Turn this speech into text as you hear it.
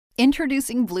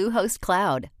Introducing Bluehost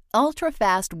Cloud,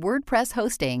 ultra-fast WordPress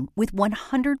hosting with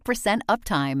 100%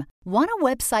 uptime. Want a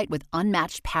website with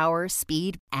unmatched power,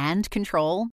 speed, and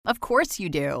control? Of course you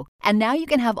do. And now you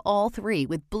can have all three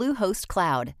with Bluehost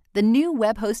Cloud, the new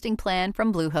web hosting plan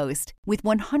from Bluehost. With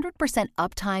 100%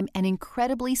 uptime and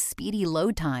incredibly speedy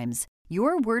load times,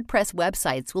 your WordPress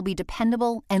websites will be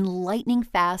dependable and lightning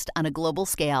fast on a global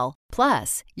scale.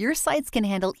 Plus, your sites can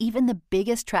handle even the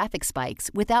biggest traffic spikes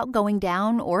without going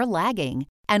down or lagging.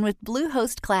 And with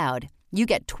Bluehost Cloud, you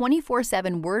get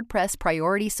 24/7 WordPress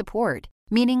priority support,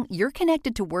 meaning you're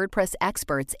connected to WordPress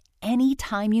experts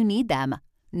anytime you need them.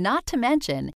 Not to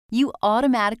mention, you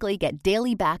automatically get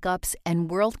daily backups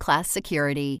and world-class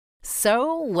security.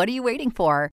 So, what are you waiting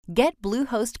for? Get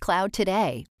Bluehost Cloud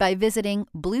today by visiting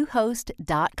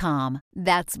Bluehost.com.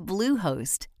 That's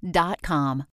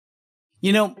Bluehost.com.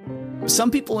 You know, some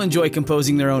people enjoy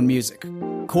composing their own music,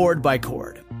 chord by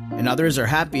chord, and others are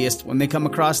happiest when they come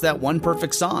across that one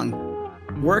perfect song.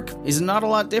 Work is not a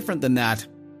lot different than that.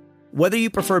 Whether you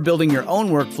prefer building your own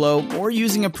workflow or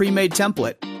using a pre-made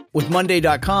template, with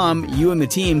Monday.com, you and the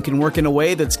team can work in a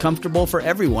way that's comfortable for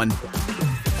everyone.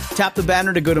 Tap the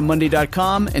banner to go to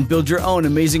Monday.com and build your own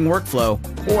amazing workflow,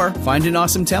 or find an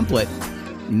awesome template.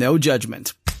 No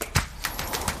judgment.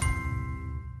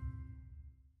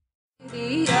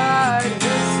 The Art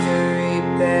History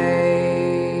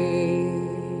Babe.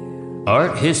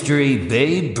 Art History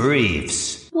Babe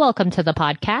Briefs. Welcome to the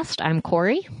podcast. I'm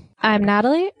Corey. I'm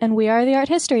Natalie, and we are the Art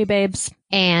History Babes.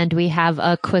 And we have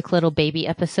a quick little baby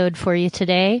episode for you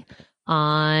today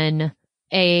on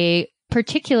a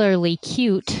particularly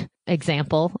cute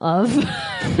example of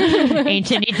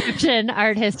ancient Egyptian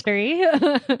art history.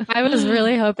 I was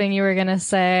really hoping you were going to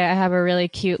say I have a really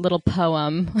cute little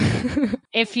poem.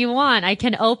 If you want, I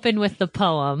can open with the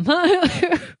poem.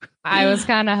 I was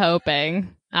kind of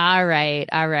hoping. All right.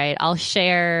 I'll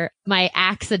share my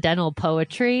accidental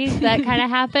poetry that kind of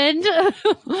happened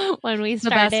when we started the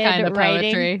best kind of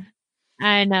writing. poetry.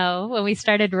 I know. When we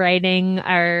started writing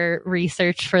our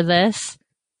research for this,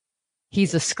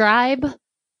 he's a scribe,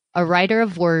 a writer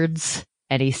of words,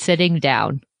 and he's sitting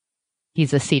down.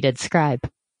 He's a seated scribe.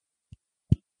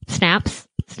 Snaps.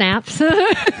 My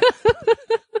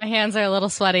hands are a little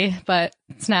sweaty, but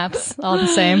snaps all the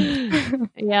same.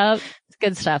 Yep.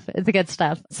 Good stuff. It's good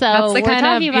stuff. So that's the we're kind of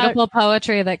talking beautiful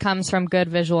poetry that comes from good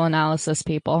visual analysis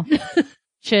people.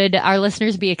 Should our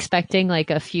listeners be expecting like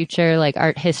a future like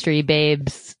Art History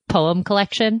Babes poem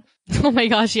collection? Oh my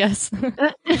gosh, yes.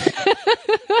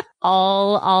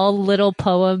 all little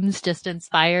poems just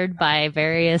inspired by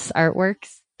various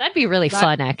artworks. That'd be really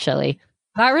fun, actually.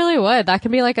 That really would. That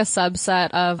could be like a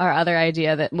subset of our other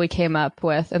idea that we came up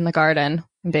with in the garden.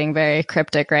 I'm being very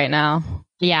cryptic right now.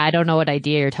 Yeah, I don't know what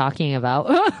idea you're talking about.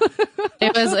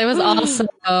 It was also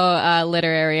a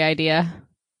literary idea.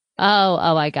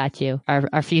 Oh, I got you.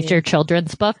 Our future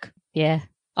children's book. Yeah.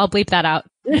 I'll bleep that out.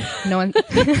 No one.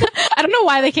 I don't know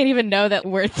why they can't even know that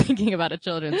we're thinking about a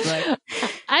children's book.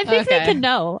 I think they can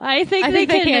know. I think they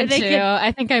can too.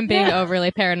 I think I'm being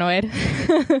overly paranoid.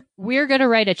 We're going to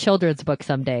write a children's book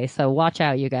someday, so watch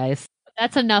out, you guys.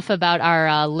 That's enough about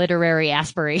our literary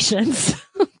aspirations.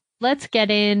 Let's get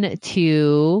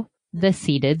into the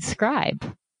seated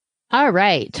scribe. All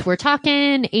right. We're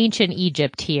talking ancient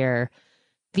Egypt here.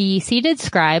 The seated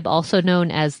scribe, also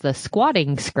known as the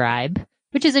squatting scribe,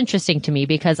 which is interesting to me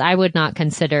because I would not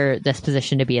consider this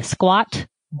position to be a squat,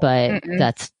 but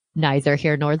that's neither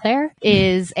here nor there,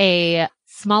 is a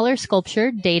smaller sculpture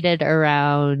dated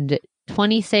around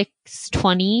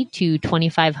 2620 to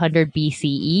 2500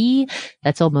 BCE.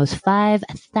 That's almost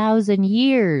 5,000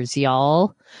 years,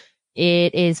 y'all.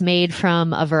 It is made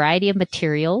from a variety of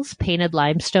materials, painted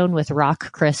limestone with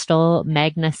rock crystal,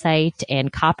 magnesite,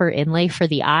 and copper inlay for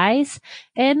the eyes,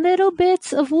 and little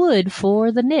bits of wood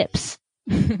for the nips.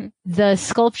 The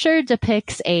sculpture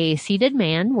depicts a seated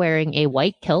man wearing a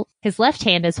white kilt. His left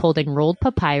hand is holding rolled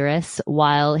papyrus,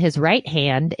 while his right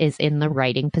hand is in the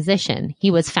writing position.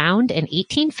 He was found in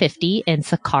 1850 in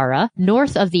Saqqara,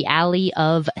 north of the Alley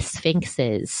of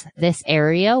Sphinxes. This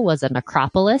area was a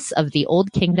necropolis of the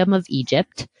Old Kingdom of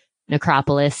Egypt.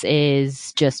 Necropolis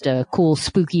is just a cool,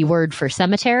 spooky word for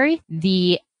cemetery.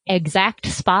 The exact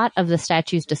spot of the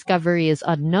statue's discovery is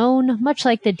unknown, much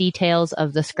like the details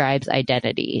of the scribe's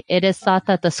identity. It is thought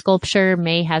that the sculpture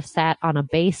may have sat on a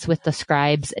base with the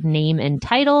scribe's name and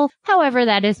title. However,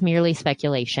 that is merely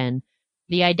speculation.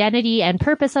 The identity and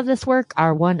purpose of this work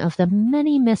are one of the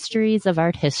many mysteries of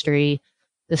art history.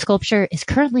 The sculpture is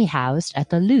currently housed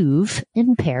at the Louvre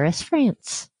in Paris,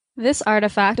 France. This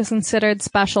artifact is considered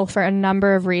special for a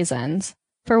number of reasons.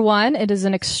 For one, it is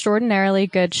an extraordinarily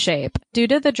good shape. Due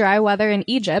to the dry weather in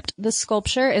Egypt, the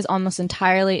sculpture is almost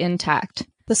entirely intact.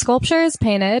 The sculpture is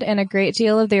painted, and a great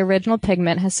deal of the original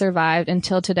pigment has survived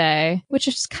until today, which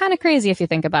is kind of crazy if you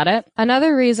think about it.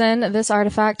 Another reason this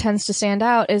artifact tends to stand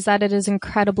out is that it is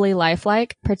incredibly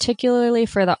lifelike, particularly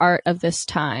for the art of this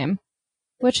time,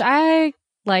 which I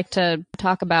like to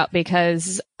talk about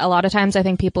because a lot of times I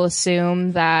think people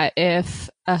assume that if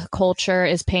a culture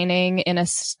is painting in a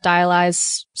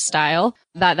stylized style,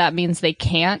 that means they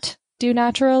can't do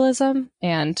naturalism,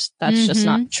 and that's just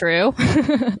not true.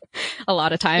 A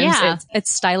lot of times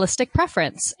it's stylistic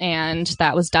preference, and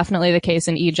that was definitely the case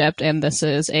in Egypt, and this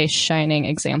is a shining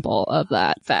example of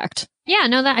that fact. Yeah,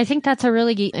 no, I think that's a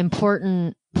really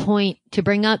important point to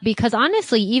bring up, because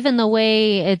honestly, even the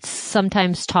way it's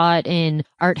sometimes taught in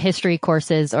art history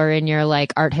courses or in your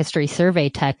like art history survey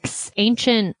texts,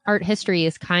 ancient art history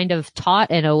is kind of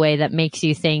taught in a way that makes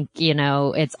you think, you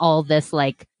know, it's all this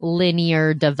like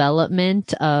linear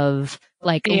development of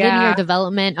linear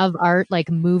development of art, like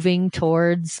moving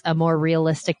towards a more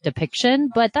realistic depiction.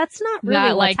 But that's not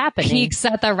really what's happening. Peaks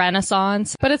at the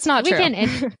Renaissance, but it's not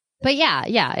true. But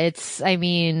yeah, it's, I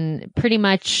mean, pretty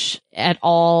much at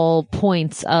all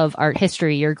points of art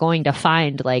history, you're going to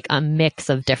find like a mix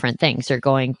of different things. You're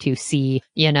going to see,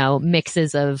 you know,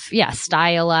 mixes of,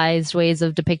 stylized ways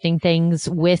of depicting things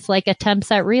with like attempts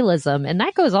at realism. And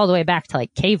that goes all the way back to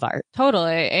like cave art.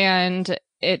 Totally. And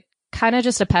it kind of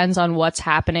just depends on what's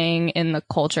happening in the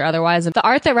culture. Otherwise, the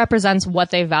art that represents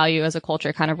what they value as a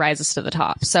culture kind of rises to the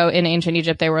top. So in ancient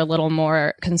Egypt, they were a little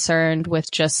more concerned with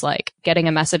just like getting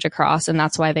a message across. And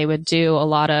that's why they would do a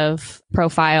lot of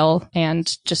profile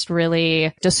and just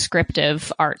really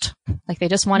descriptive art. Like they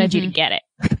just wanted you to get it.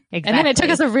 Exactly. And then it took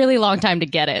us a really long time to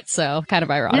get it. So kind of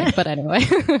ironic, but anyway.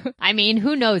 I mean,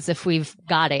 who knows if we've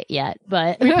got it yet,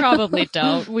 but we probably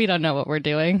don't. We don't know what we're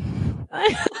doing.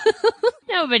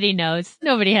 Nobody knows.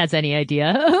 Nobody has any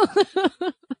idea.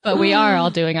 But we are all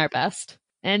doing our best.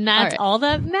 And that's all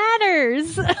that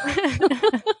matters.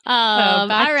 Back all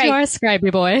right. to our Scribe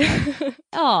boy.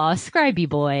 Oh, Scribe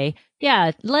boy.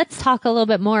 Yeah, let's talk a little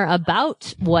bit more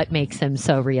about what makes him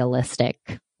so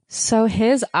realistic. So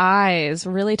his eyes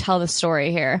really tell the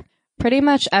story here. Pretty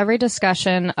much every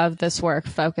discussion of this work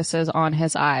focuses on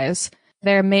his eyes.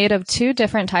 They're made of two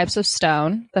different types of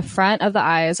stone. The front of the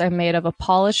eyes are made of a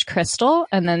polished crystal,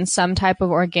 and then some type of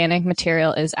organic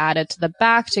material is added to the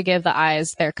back to give the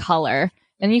eyes their color.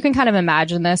 And you can kind of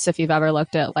imagine this if you've ever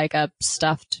looked at like a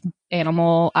stuffed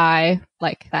animal eye,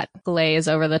 like that glaze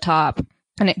over the top,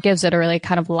 and it gives it a really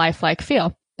kind of lifelike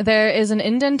feel. There is an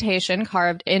indentation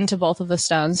carved into both of the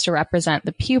stones to represent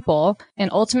the pupil,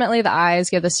 and ultimately the eyes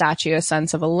give the statue a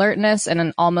sense of alertness and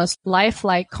an almost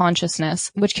lifelike consciousness,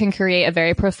 which can create a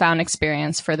very profound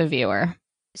experience for the viewer.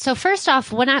 So first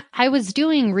off, when I was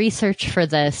doing research for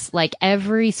this, like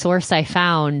every source I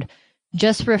found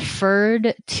just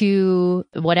referred to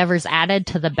whatever's added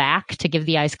to the back to give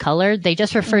the eyes color. They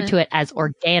just referred to it as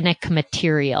organic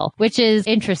material, which is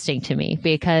interesting to me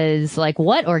because like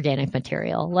what organic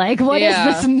material? Like what is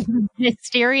this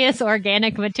mysterious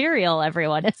organic material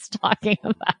everyone is talking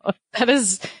about? That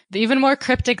is even more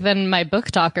cryptic than my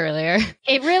book talk earlier.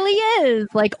 It really is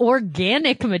like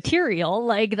organic material.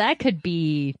 Like that could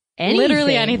be anything.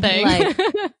 Literally anything. Like,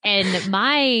 and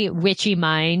my witchy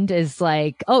mind is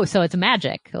like, oh, so it's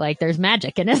magic. Like there's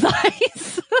magic in his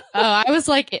eyes. Oh, I was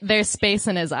like, there's space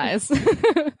in his eyes.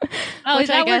 Oh, which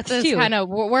that I guess works is too. kind of,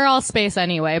 we're all space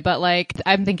anyway, but like,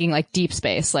 I'm thinking like deep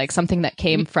space, like something that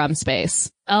came from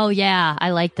space. Oh yeah,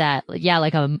 I like that. Yeah,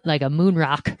 like a moon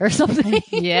rock or something.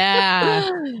 Yeah.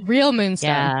 Real moonstone.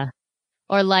 Yeah.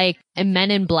 Or like in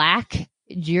Men in Black.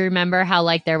 Do you remember how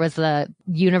like there was the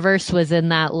universe was in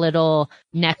that little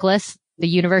necklace? The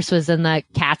universe was in the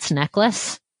cat's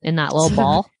necklace in that little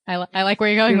ball. I like where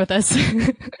you're going with this.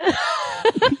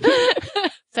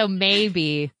 So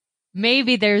maybe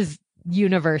there's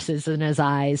universes in his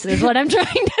eyes is what I'm trying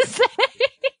to say.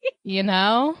 You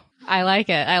know, I like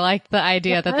it. I like the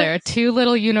idea that there are two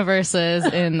little universes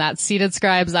in that seated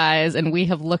scribe's eyes and we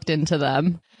have looked into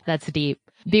them. That's deep.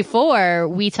 Before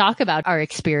we talk about our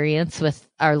experience with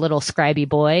our little Scribe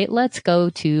boy, let's go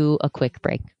to a quick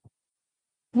break.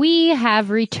 We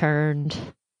have returned.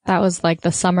 That was like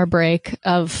the summer break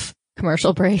of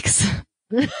commercial breaks.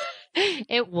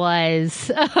 It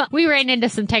was. We ran into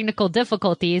some technical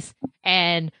difficulties,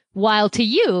 and while to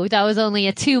you that was only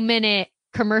a 2-minute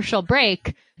commercial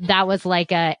break, that was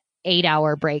like a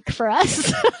 8-hour break for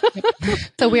us.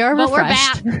 So we are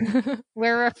refreshed. We're back.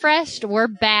 We're refreshed. We're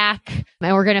back.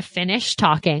 And we're going to finish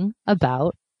talking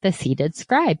about the seated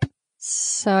scribe.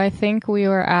 So I think we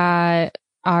were at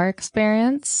our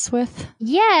experience with?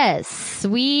 Yes,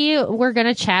 we were going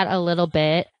to chat a little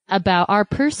bit about our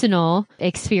personal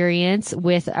experience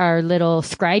with our little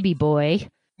Scribe boy.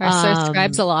 Our Sir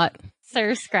Scribes a lot.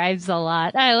 Sir Scribes a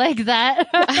lot. I like that.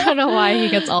 I don't know why he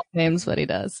gets all the names, but he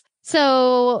does.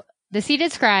 So the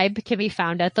seated scribe can be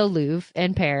found at the Louvre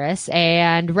in Paris.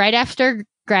 And right after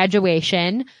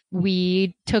graduation,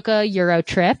 we took a Euro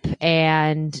trip,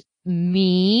 and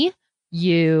me,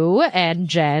 you, and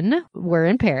Jen were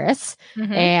in Paris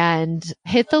and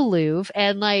hit the Louvre.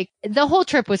 And like the whole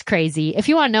trip was crazy. If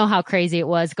you want to know how crazy it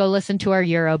was, go listen to our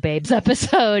Euro Babes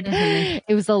episode.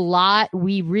 It was a lot.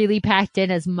 We really packed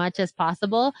in as much as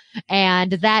possible.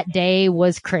 And that day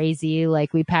was crazy.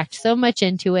 Like we packed so much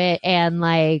into it, and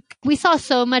like we saw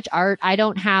so much art. I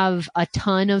don't have a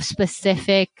ton of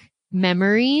specific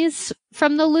memories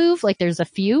from the Louvre. Like there's a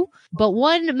few, but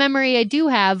one memory I do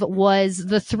have was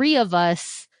the three of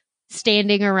us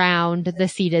standing around the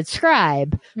seated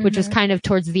scribe, which was kind of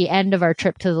towards the end of our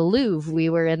trip to the Louvre. We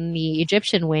were in the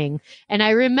Egyptian wing, and I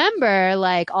remember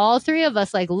like all three of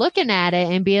us like looking at it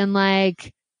and being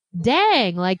like,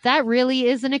 dang, like that really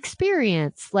is an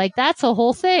experience. Like that's a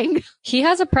whole thing. He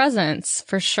has a presence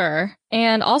for sure.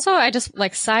 And also, I just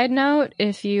like side note,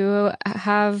 if you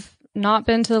have not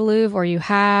been to the Louvre, or you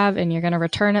have and you're going to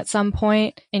return at some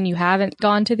point and you haven't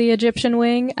gone to the Egyptian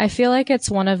wing, I feel like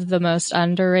it's one of the most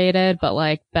underrated but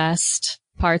like best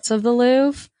parts of the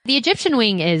Louvre. The Egyptian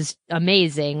wing is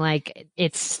amazing. Like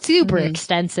it's super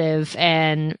extensive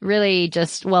and really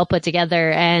just well put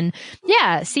together. And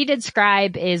yeah, Seated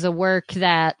Scribe is a work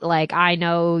that like I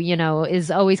know, you know,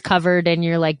 is always covered in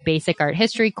your like basic art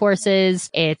history courses.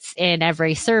 It's in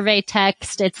every survey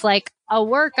text. It's like a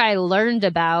work I learned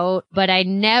about, but I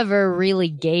never really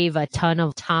gave a ton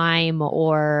of time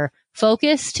or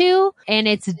focus to. And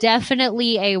it's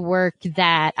definitely a work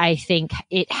that I think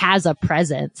it has a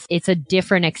presence. It's a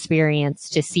different experience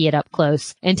to see it up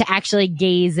close and to actually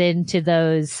gaze into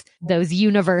those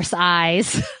universe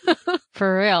eyes.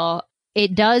 For real.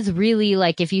 It does really,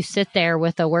 like, if you sit there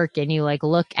with a work and you like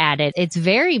look at it, it's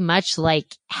very much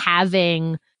like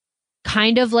having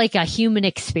kind of like a human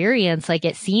experience. Like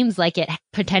it seems like it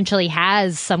potentially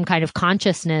has some kind of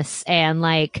consciousness, and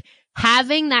like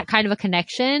having that kind of a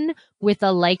connection with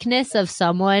a likeness of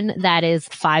someone that is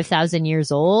 5,000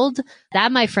 years old,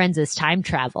 that, my friends, is time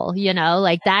travel, you know,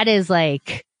 like that is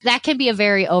like, that can be a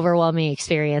very overwhelming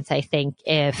experience, I think,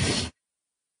 if,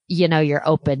 you know, you're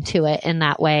open to it in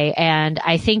that way. And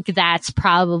I think that's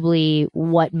probably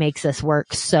what makes this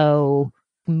work so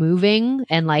moving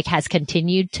and like has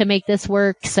continued to make this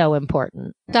work so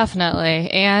important. Definitely.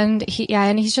 And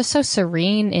he's just so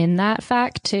serene in that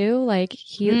fact too. Like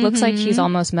he looks like he's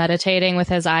almost meditating with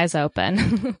his eyes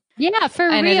open. Yeah, for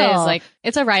and real. It is like,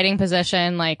 it's a writing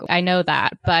position. Like I know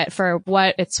that, but for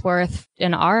what it's worth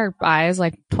in our eyes,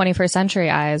 like 21st century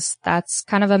eyes, that's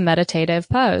kind of a meditative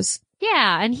pose.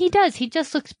 Yeah, and he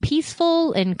just looks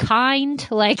peaceful and kind.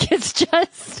 Like it's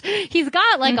just, he's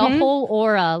got like a whole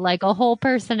aura, like a whole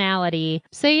personality.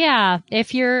 So yeah,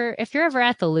 if you're ever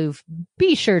at the Louvre,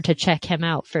 be sure to check him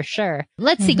out for sure.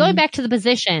 Let's see, going back to the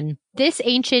position, this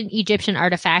ancient Egyptian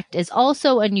artifact is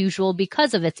also unusual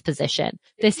because of its position.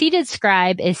 The seated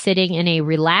scribe is sitting in a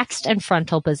relaxed and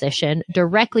frontal position,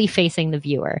 directly facing the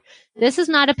viewer. This is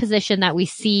not a position that we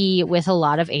see with a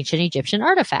lot of ancient Egyptian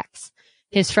artifacts.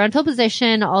 His frontal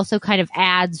position also kind of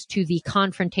adds to the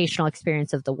confrontational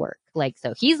experience of the work. Like,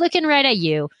 so he's looking right at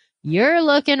you. You're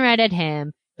looking right at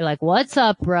him. You're like, what's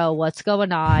up, bro? What's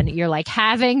going on? You're like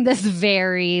having this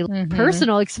very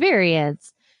personal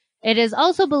experience. It is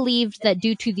also believed that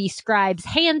due to the scribe's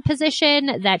hand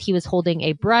position, that he was holding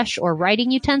a brush or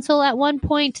writing utensil at one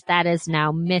point. That is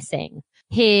now missing.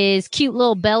 His cute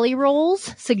little belly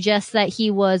rolls suggest that he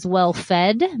was well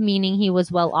fed, meaning he was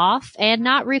well off and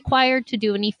not required to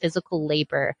do any physical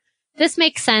labor. This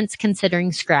makes sense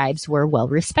considering scribes were well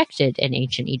respected in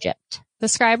ancient Egypt. The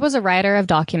scribe was a writer of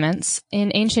documents.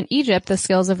 In ancient Egypt, the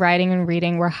skills of writing and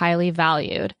reading were highly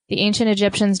valued. The ancient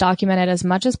Egyptians documented as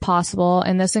much as possible,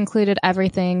 and this included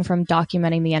everything from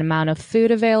documenting the amount of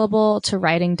food available to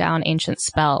writing down ancient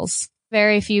spells.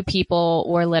 Very few people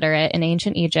were literate in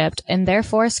ancient Egypt, and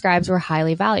therefore scribes were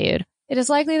highly valued. It is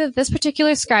likely that this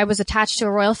particular scribe was attached to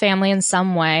a royal family in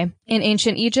some way. In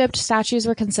ancient Egypt, statues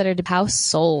were considered to house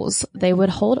souls. They would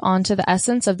hold on to the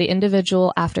essence of the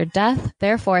individual after death.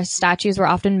 Therefore, statues were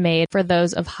often made for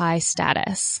those of high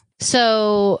status.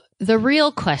 So, the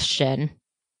real question,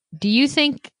 do you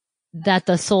think that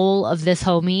the soul of this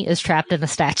homie is trapped in a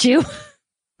statue?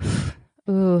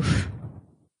 Oof.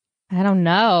 I don't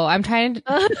know. I'm trying to...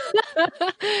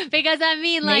 Because I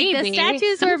mean, like, Maybe. the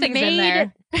statues were Something's made... in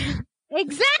there.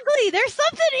 Exactly. There's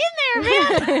something in there,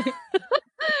 man.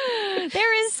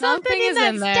 There is something in is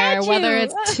that in there, statue. whether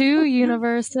it's 2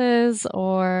 universes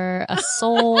or a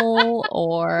soul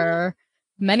or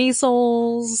many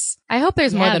souls. I hope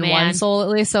there's more than one soul at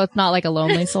least, so it's not like a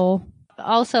lonely soul.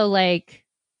 Also, like,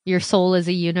 your soul is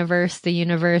a universe. The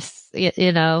universe,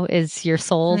 is your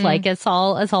soul. Like, it's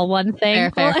all one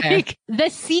thing. Fair. The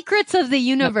secrets of the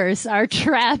universe are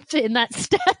trapped in that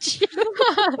statue.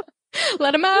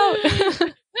 Let them out.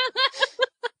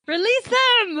 Release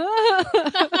them.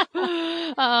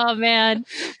 Oh man,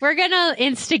 we're gonna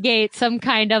instigate some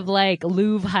kind of like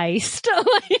Louvre heist.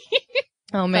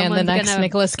 Oh man, the next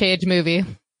Nicolas Cage movie.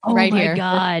 Oh right my here.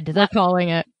 God, they're calling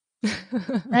it.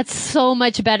 That's so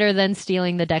much better than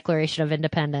stealing the Declaration of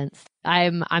Independence.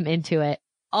 I'm into it.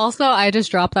 Also, I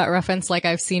just dropped that reference like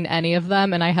I've seen any of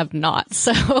them, and I have not.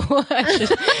 So I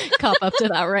should cop up to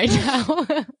that right now.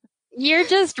 You're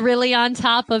just really on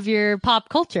top of your pop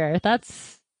culture.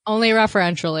 That's only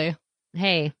referentially.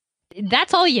 Hey,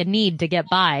 that's all you need to get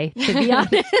by, to be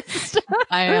honest.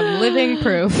 I am living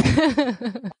proof.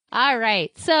 All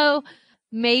right. So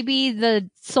maybe the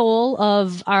soul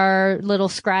of our little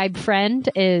scribe friend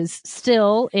is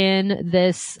still in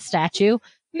this statue.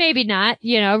 Maybe not,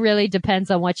 really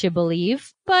depends on what you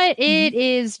believe, but it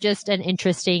is just an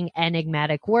interesting,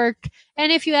 enigmatic work.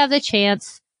 And if you have the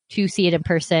chance to see it in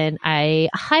person, I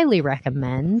highly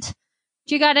recommend.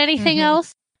 Do you got anything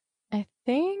else? I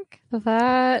think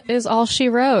that is all she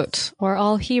wrote, or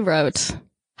all he wrote.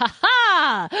 Ha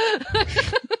ha!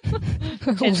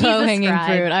 Low-hanging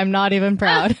fruit. I'm not even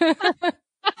proud.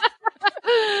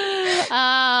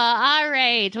 All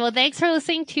right. Well, thanks for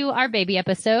listening to our baby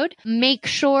episode. Make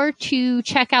sure to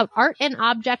check out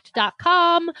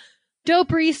artandobject.com.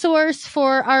 Dope resource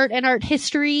for art and art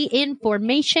history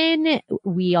information.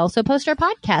 We also post our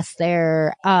podcast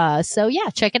there. So yeah,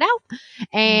 check it out.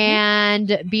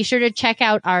 And be sure to check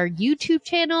out our YouTube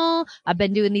channel. I've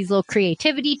been doing these little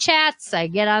creativity chats. I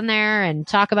get on there and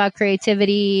talk about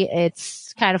creativity.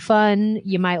 It's kind of fun.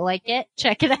 You might like it.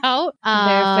 Check it out.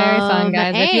 They're very fun,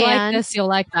 guys. If you like this, you'll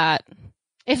like that.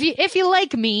 If you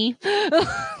like me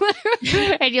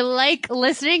and you like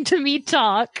listening to me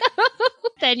talk,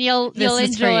 then you'll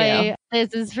enjoy.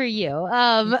 This is for you.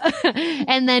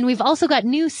 And then we've also got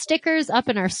new stickers up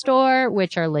in our store,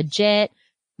 which are legit.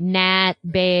 Nat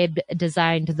Babe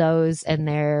designed those, and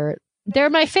they're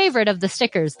my favorite of the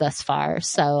stickers thus far.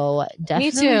 So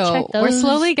definitely me too. Check those. We're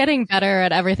slowly getting better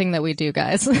at everything that we do,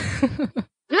 guys.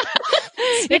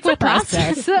 It's a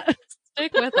process.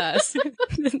 Stick with us.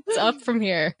 It's up from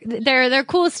here. They're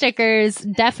cool stickers.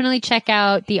 Definitely check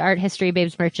out the Art History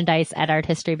Babes merchandise at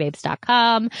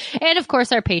arthistorybabes.com. And of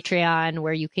course our Patreon,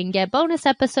 where you can get bonus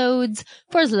episodes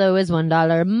for as low as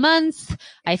 $1 a month.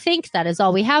 I think that is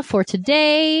all we have for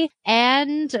today.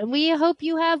 And we hope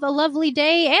you have a lovely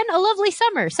day and a lovely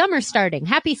summer. Summer starting.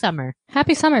 Happy summer.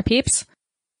 Happy summer, peeps.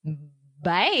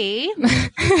 Bye.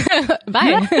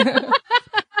 Bye.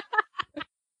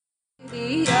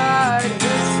 The art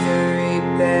history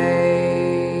babes.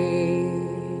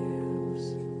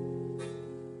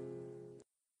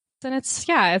 And it's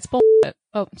bullshit.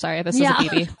 Oh, sorry, this is a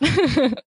BB.